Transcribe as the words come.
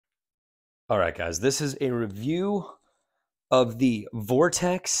All right, guys, this is a review of the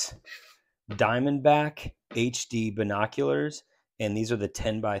Vortex Diamondback HD binoculars, and these are the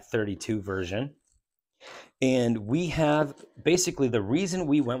 10x32 version. And we have basically the reason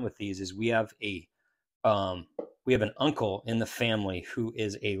we went with these is we have an uncle in the family who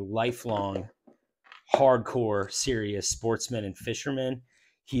is a lifelong hardcore serious sportsman and fisherman.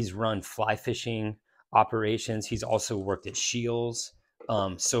 He's run fly fishing operations. He's also worked at Shields.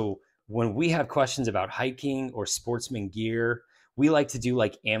 So when we have questions about hiking or sportsman gear, we like to do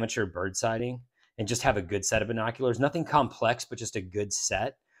like amateur bird sighting and just have a good set of binoculars. Nothing complex, but just a good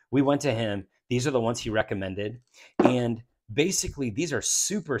set. We went to him. These are the ones he recommended. And basically, these are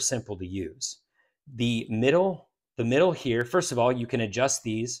super simple to use. The middle here, first of all, you can adjust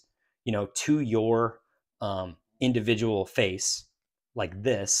these, to your individual face like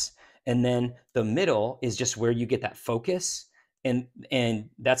this. And then the middle is just where you get that focus. And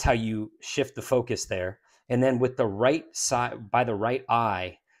that's how you shift the focus there. And then with the right side, by the right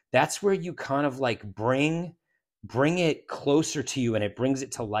eye, that's where you kind of like bring it closer to you, and it brings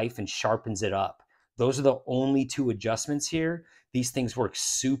it to life and sharpens it up. Those are the only two adjustments here. These things work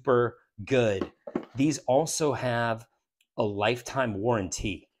super good. These also have a lifetime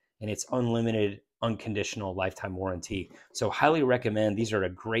warranty, and it's unlimited, unconditional lifetime warranty. So highly recommend. These are a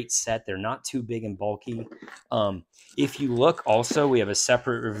great set. They're not too big and bulky. If you look also, we have a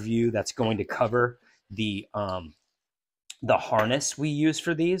separate review that's going to cover the harness we use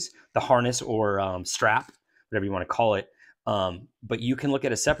for these, the harness or strap, whatever you want to call it. But you can look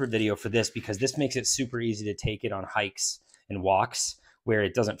at a separate video for this, because this makes it super easy to take it on hikes and walks where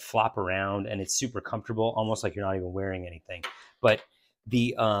it doesn't flop around, and it's super comfortable, almost like you're not even wearing anything. But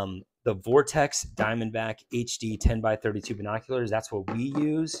the Vortex Diamondback HD 10x32 binoculars, that's what we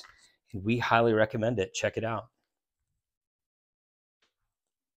use, and we highly recommend it. Check it out.